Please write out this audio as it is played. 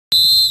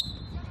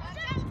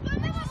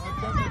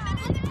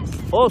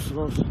Olsun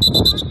olsun.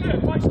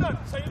 Evet başlar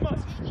sayılmaz.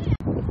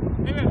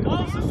 Evet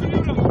daha hızlı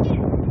sürüyorum.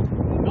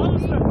 Daha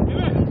hızlı.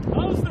 Evet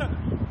daha hızlı.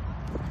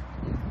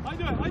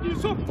 Hadi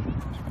Yusuf.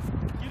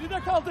 Geride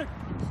kaldık.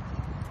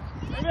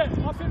 Evet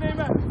aferin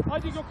Eymen.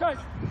 Hadi Gökay.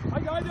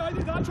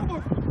 Hadi daha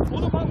çabuk.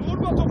 Oğlum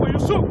vurma topa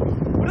Yusuf.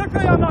 Bırak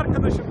ayağını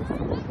arkadaşım.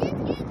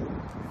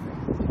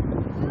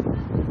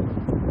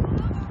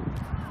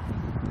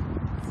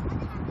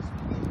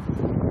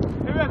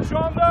 Evet şu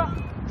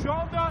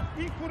anda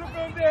ilk grup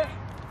önde.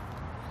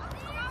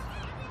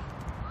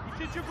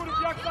 İkinci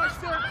grup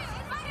yaklaştı.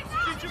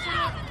 İkinci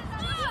grup.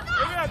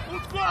 Evet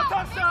Utku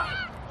atarsa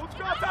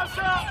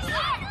vurursa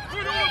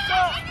 1-1.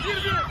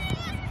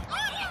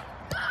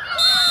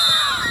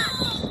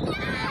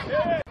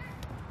 Evet.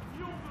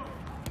 İyi oldu.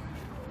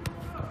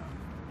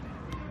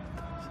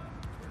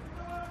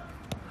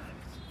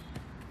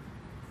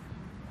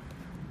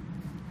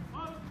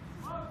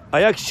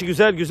 Ayak içi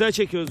güzel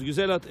çekiyoruz.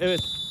 Güzel at.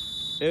 Evet.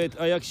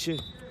 Evet ayak içi.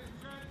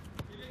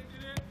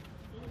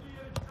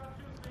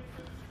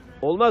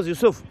 Olmaz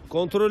Yusuf.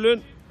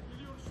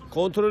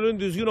 Kontrolün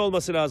düzgün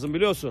olması lazım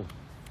biliyorsun.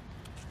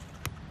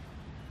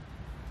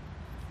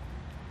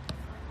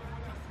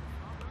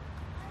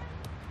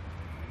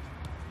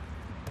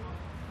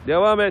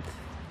 Devam et.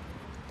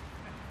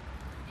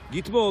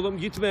 Gitme oğlum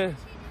gitme.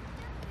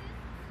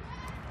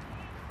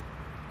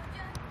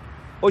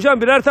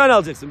 Hocam birer tane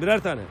alacaksın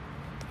birer tane.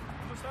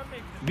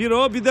 Bir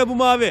o bir de bu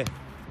mavi.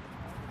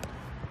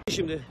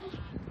 Şimdi.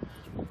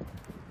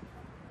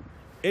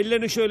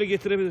 Ellerini şöyle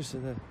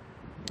getirebilirsin. He.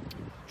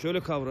 Şöyle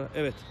kavra.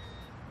 Evet.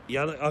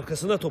 Yani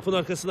arkasına topun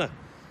arkasına.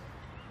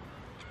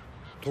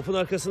 Topun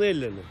arkasına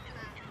ellerini.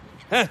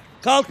 Heh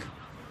kalk.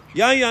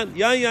 Yan.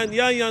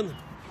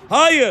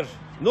 Hayır.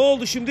 Ne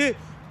oldu şimdi?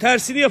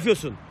 Tersini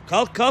yapıyorsun.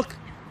 Kalk.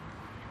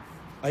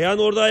 Ayağın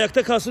orada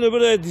ayakta kalsın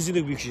öbürüne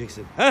dizini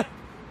bükeceksin.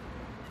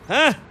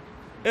 Heh.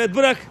 Evet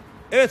bırak.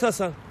 Evet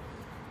Hasan.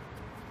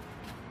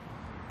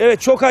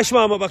 Evet çok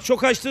açma ama bak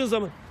çok açtığın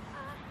zaman.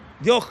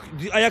 Yok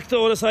ayakta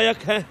orası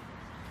ayak.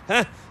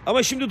 Heh.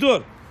 Ama şimdi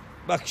dur.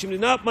 Bak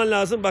şimdi ne yapman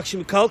lazım? Bak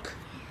şimdi kalk.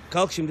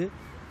 Kalk şimdi.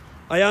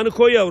 Ayağını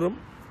koy yavrum.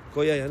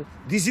 Koy ayağını.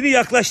 Dizini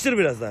yaklaştır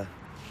biraz daha.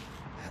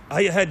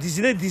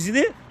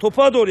 Dizini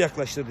topuğa doğru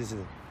yaklaştır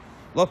dizini.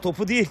 La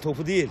topu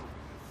değil.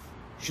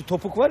 Şu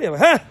topuk var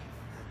ya.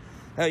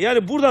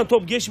 Yani buradan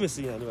top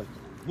geçmesin yani bak.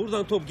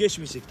 Buradan top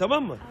geçmeyecek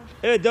tamam mı?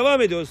 Evet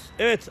devam ediyoruz.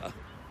 Evet.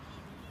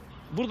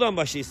 Buradan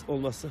başlayız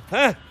olmazsa.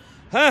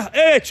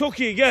 Evet çok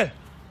iyi gel.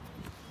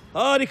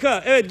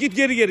 Harika. Evet git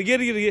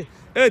geri.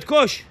 Evet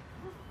koş.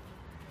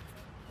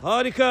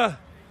 Harika.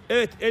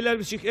 Evet eller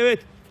biçik. Evet.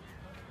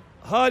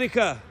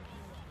 Harika.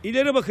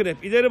 İleri bakın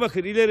hep.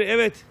 İleri.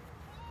 Evet.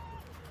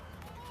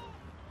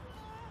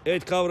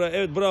 Evet kavra.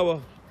 Evet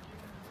bravo.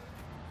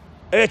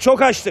 Evet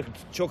çok açtık.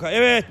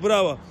 Evet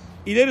bravo.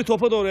 İleri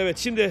topa doğru evet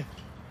şimdi.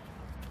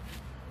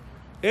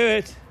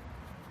 Evet.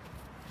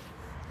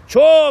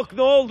 Çok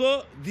ne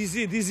oldu?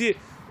 Dizi.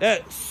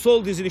 Evet,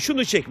 sol dizini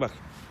şunu çek bak.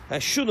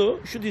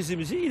 Şu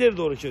dizimizi ileri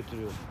doğru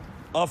çektiriyor.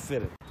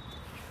 Aferin.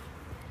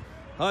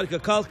 Harika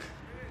kalk.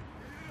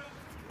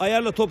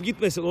 Ayarla top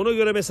gitmesin. Ona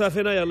göre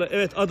mesafeni ayarla.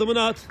 Evet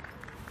adımını at.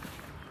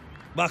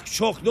 Bak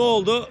çok ne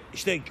oldu?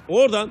 İşte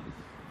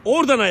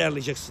oradan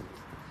ayarlayacaksın.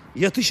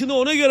 Yatışını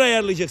ona göre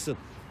ayarlayacaksın.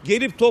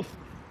 Gelip top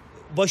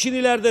başın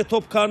ileride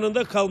top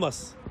karnında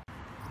kalmaz.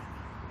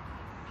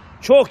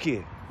 Çok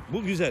iyi.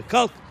 Bu güzel.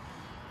 Kalk.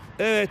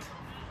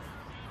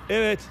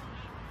 Evet.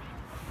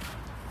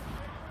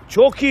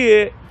 Çok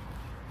iyi.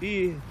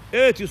 İyi.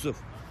 Evet Yusuf.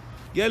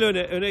 Gel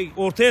öne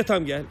ortaya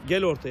tam gel.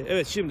 Gel ortaya.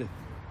 Evet şimdi.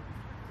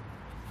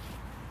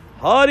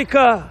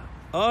 Harika.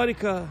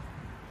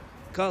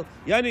 Kalk.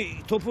 Yani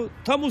topu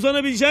tam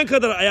uzanabileceğin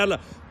kadar ayarla.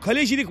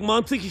 Kalecilik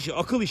mantık işi,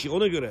 akıl işi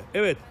ona göre.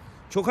 Evet.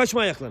 Çok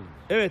açma ayaklarını.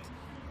 Evet.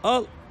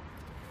 Al.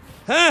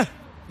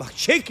 Bak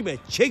çekme.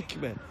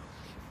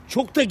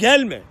 Çok da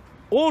gelme.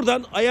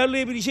 Oradan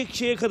ayarlayabilecek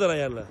şeye kadar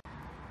ayarla.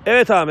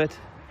 Evet Ahmet.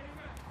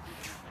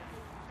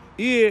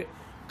 İyi.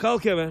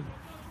 Kalk hemen.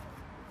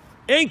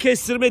 En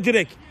kestirme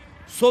direkt.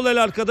 Sol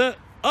el arkada.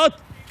 At.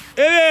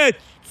 Evet.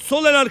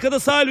 Sol el arkada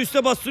sağ el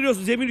üstte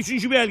bastırıyorsun. Zemin 3.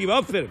 bir el gibi.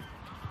 Aferin.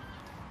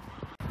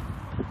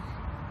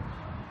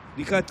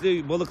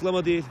 Dikkatli.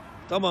 Balıklama değil.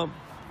 Tamam.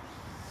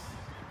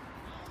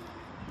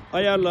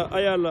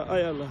 Ayarla.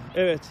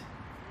 Evet.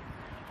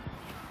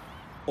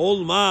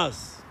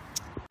 Olmaz.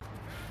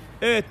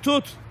 Evet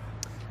tut.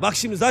 Bak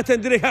şimdi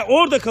zaten direkt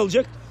orada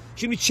kalacak.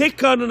 Şimdi çek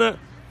karnına.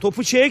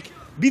 Topu çek.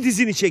 Bir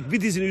dizini çek.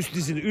 Bir dizini üst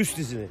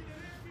dizini.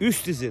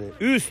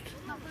 Üst.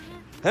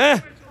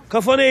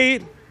 Kafanı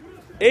eğil.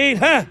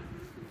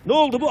 Ne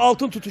oldu bu?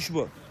 Altın tutuş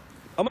bu.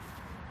 Ama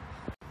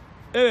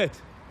evet.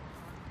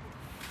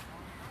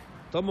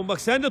 Tamam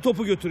bak sen de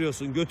topu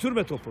götürüyorsun.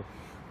 Götürme topu.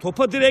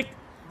 Topa direkt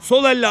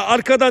sol elle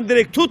arkadan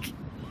direkt tut.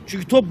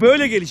 Çünkü top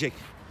böyle gelecek.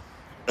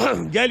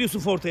 Gel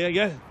Yusuf ortaya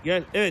gel.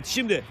 Evet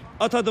şimdi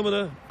at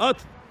adımını. At.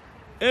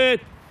 Evet.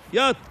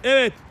 Yat.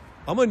 Evet.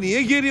 Ama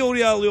niye geri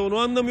oraya alıyor onu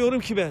anlamıyorum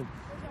ki ben.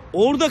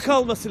 Orada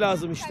kalması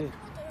lazım işte.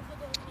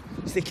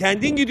 İşte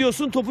kendin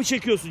gidiyorsun topu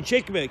çekiyorsun.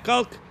 Çekme.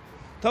 Kalk.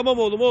 Tamam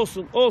oğlum,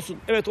 olsun. Olsun.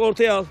 Evet,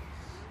 ortaya al.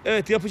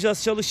 Evet,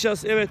 yapacağız,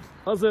 çalışacağız. Evet,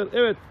 hazır.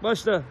 Evet,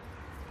 başla.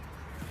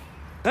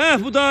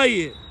 Heh, bu daha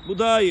iyi. Bu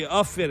daha iyi.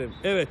 Aferin.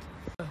 Evet.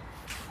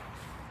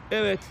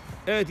 Evet.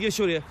 Evet, geç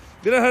oraya.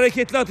 Birer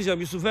hareketli atacağım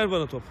Yusuf, ver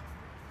bana top.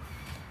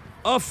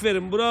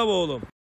 Aferin, bravo oğlum.